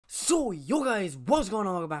So yo guys, what's going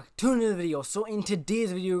on? Welcome back to another video. So in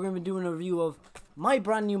today's video we're going to be doing a review of my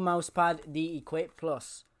brand new mousepad, the Equate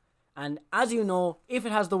Plus. And as you know, if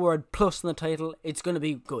it has the word plus in the title, it's going to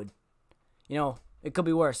be good. You know, it could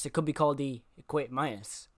be worse. It could be called the Equate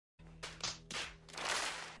Minus.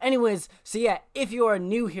 Anyways, so yeah, if you are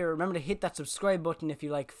new here, remember to hit that subscribe button if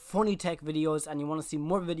you like funny tech videos and you want to see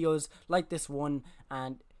more videos like this one,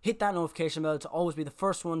 and hit that notification bell to always be the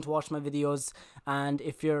first one to watch my videos. And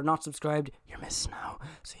if you're not subscribed, you're missing out.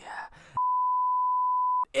 So yeah.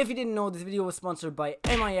 If you didn't know, this video was sponsored by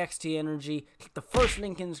MIXT Energy. Click the first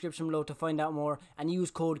link in the description below to find out more and use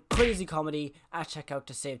code CrazyComedy at checkout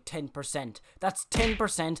to save 10%. That's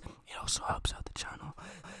 10%. It also helps out the channel.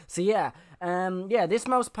 So yeah, this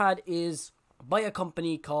mouse pad is by a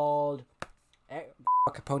company called I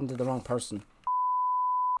pointed to the wrong person.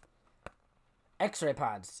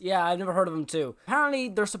 Xraypads. Yeah, I've never heard of them too. Apparently,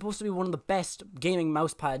 they're supposed to be one of the best gaming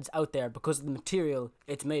mouse pads out there because of the material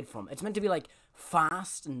it's made from. It's meant to be like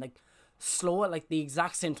fast and like slow at like the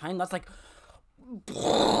exact same time. That's like...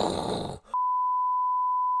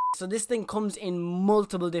 So this thing comes in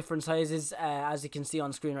multiple different sizes, as you can see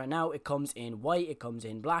on screen right now. It comes in white, it comes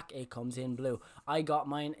in black, it comes in blue. I got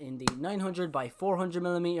mine in the 900 by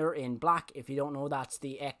 400mm in black. If you don't know, that's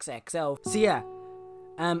the XXL. So yeah.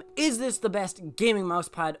 Is this the best gaming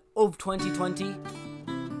mousepad of 2020?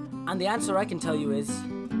 And the answer I can tell you is...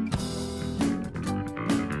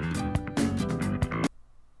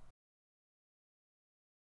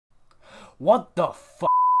 What the fuck?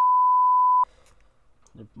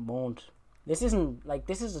 It won't. This isn't, like,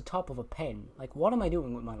 this is the top of a pen. Like, what am I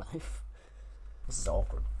doing with my life? This is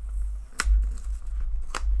awkward.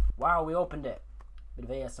 Wow, we opened it. Bit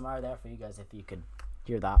of ASMR there for you guys if you could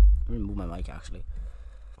hear that. I'm gonna move my mic actually.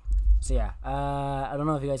 So yeah, I don't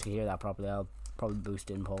know if you guys can hear that properly. I'll probably boost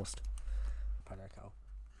it in post.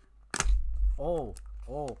 Oh.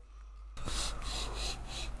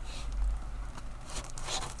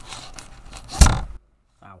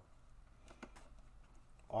 Ow.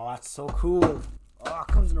 Oh, that's so cool. Oh, it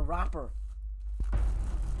comes in a wrapper.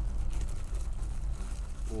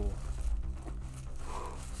 Oh.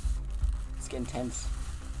 It's getting tense.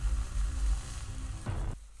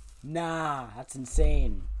 Nah, that's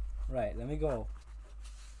insane. Right, let me go.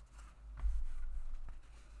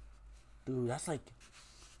 Dude, that's like...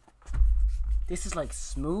 This is like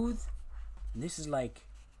smooth. And this is like...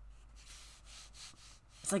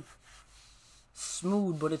 It's like...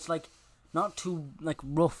 smooth, but it's like... not too like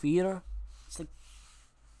rough either. It's like...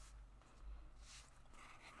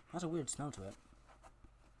 Has a weird smell to it.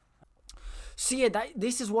 So yeah,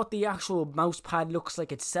 this is what the actual mouse pad looks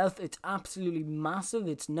like itself. It's absolutely massive.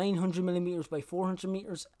 It's 900mm by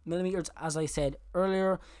 400mm, as I said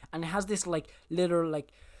earlier, and it has this like little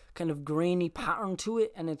like kind of grainy pattern to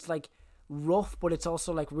it, and it's like rough, but it's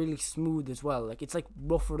also like really smooth as well. Like it's like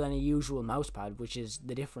rougher than a usual mouse pad, which is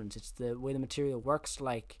the difference. It's the way the material works.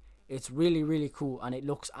 Like it's really cool, and it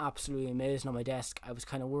looks absolutely amazing on my desk. I was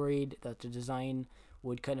kind of worried that the design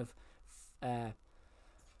would kind of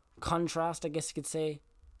contrast, I guess you could say,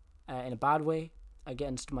 in a bad way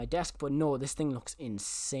against my desk, but no, this thing looks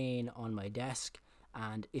insane on my desk,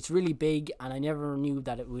 and it's really big, and I never knew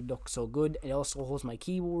that it would look so good. It also holds my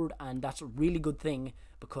keyboard, and that's a really good thing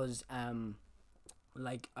because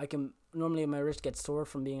like I can normally my wrist gets sore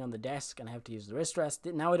from being on the desk and I have to use the wrist rest.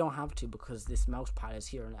 Now I don't have to because this mouse pad is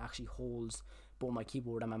here and it actually holds both my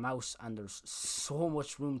keyboard and my mouse, and there's so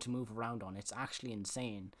much room to move around on. It's actually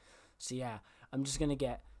insane. So yeah, I'm just gonna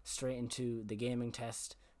get straight into the gaming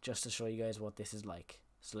test just to show you guys what this is like.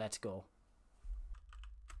 So let's go.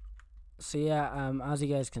 So yeah, as you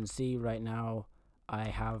guys can see right now, I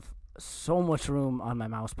have so much room on my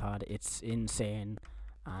mouse pad. It's insane,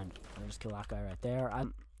 and I'll just kill that guy right there.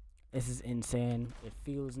 This is insane. It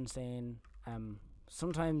feels insane.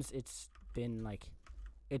 Sometimes it's been like,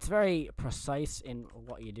 it's very precise in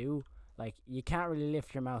what you do. Like you can't really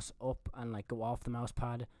lift your mouse up and like go off the mouse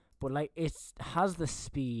pad. But like it has the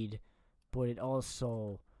speed, but it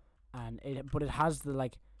also, but it has the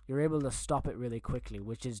like, you're able to stop it really quickly,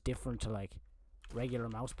 which is different to like regular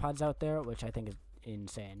mouse pads out there, which I think is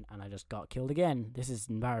insane. And I just got killed again. This is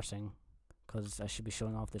embarrassing because I should be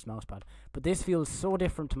showing off this mouse pad. But this feels so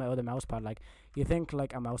different to my other mouse pad. Like you think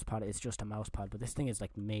like a mouse pad is just a mouse pad, but this thing is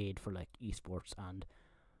like made for like esports, and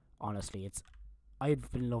honestly,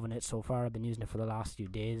 I've been loving it so far. I've been using it for the last few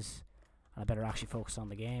days. And I better actually focus on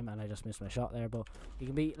the game, and I just missed my shot there. But you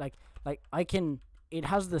can be like I can. It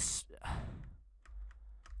has this.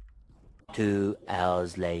 2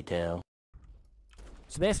 hours later.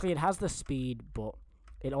 So basically, it has the speed, but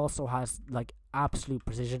it also has like absolute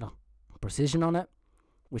precision on it.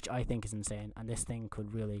 which I think is insane. And this thing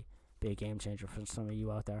could really be a game changer for some of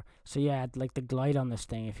you out there. So yeah, like the glide on this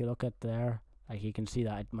thing, if you look at there, like you can see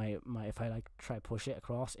that if I like try push it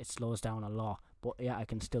across, it slows down a lot. But yeah, I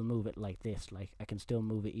can still move it like this. Like I can still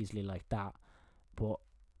move it easily like that. But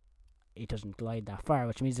it doesn't glide that far,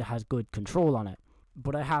 which means it has good control on it.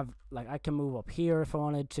 But I have, like, I can move up here if I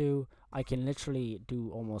wanted to. I can literally do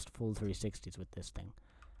almost full 360s with this thing.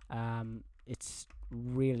 It's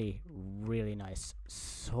really, really nice.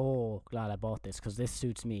 So glad I bought this, because this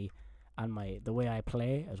suits me and the way I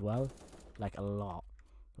play as well, like, a lot.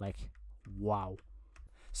 Like, wow.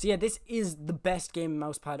 So yeah, this is the best gaming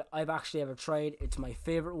mousepad I've actually ever tried. It's my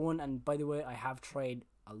favorite one, and by the way, I have tried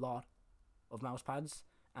a lot of mousepads,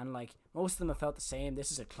 and like most of them have felt the same.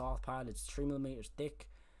 This is a cloth pad, it's 3mm thick,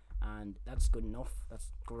 and that's good enough.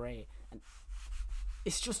 That's great, and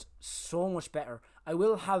it's just so much better. I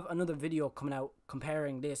will have another video coming out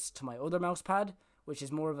comparing this to my other mousepad, which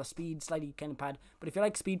is more of a speed slidey kind of pad. But if you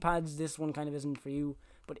like speed pads, this one kind of isn't for you.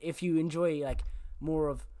 But if you enjoy like more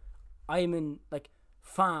of, I'm in like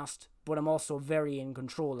fast, but I'm also very in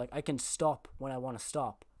control. Like I can stop when I want to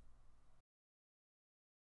stop.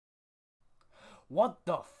 What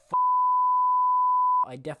the f?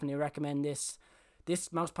 I definitely recommend this. This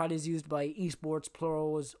mousepad is used by esports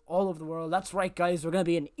pros all over the world. That's right, guys. We're going to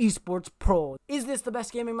be an esports pro. Is this the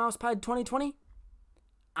best gaming mousepad 2020?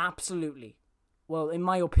 Absolutely. Well, in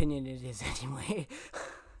my opinion, it is anyway.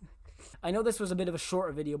 I know this was a bit of a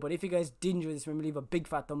shorter video, but if you guys did enjoy this, remember to leave a big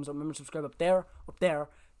fat thumbs up. Remember to subscribe up there,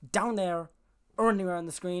 down there, or anywhere on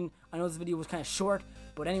the screen. I know this video was kind of short,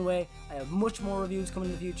 but anyway, I have much more reviews coming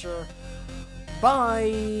in the future.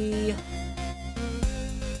 Bye!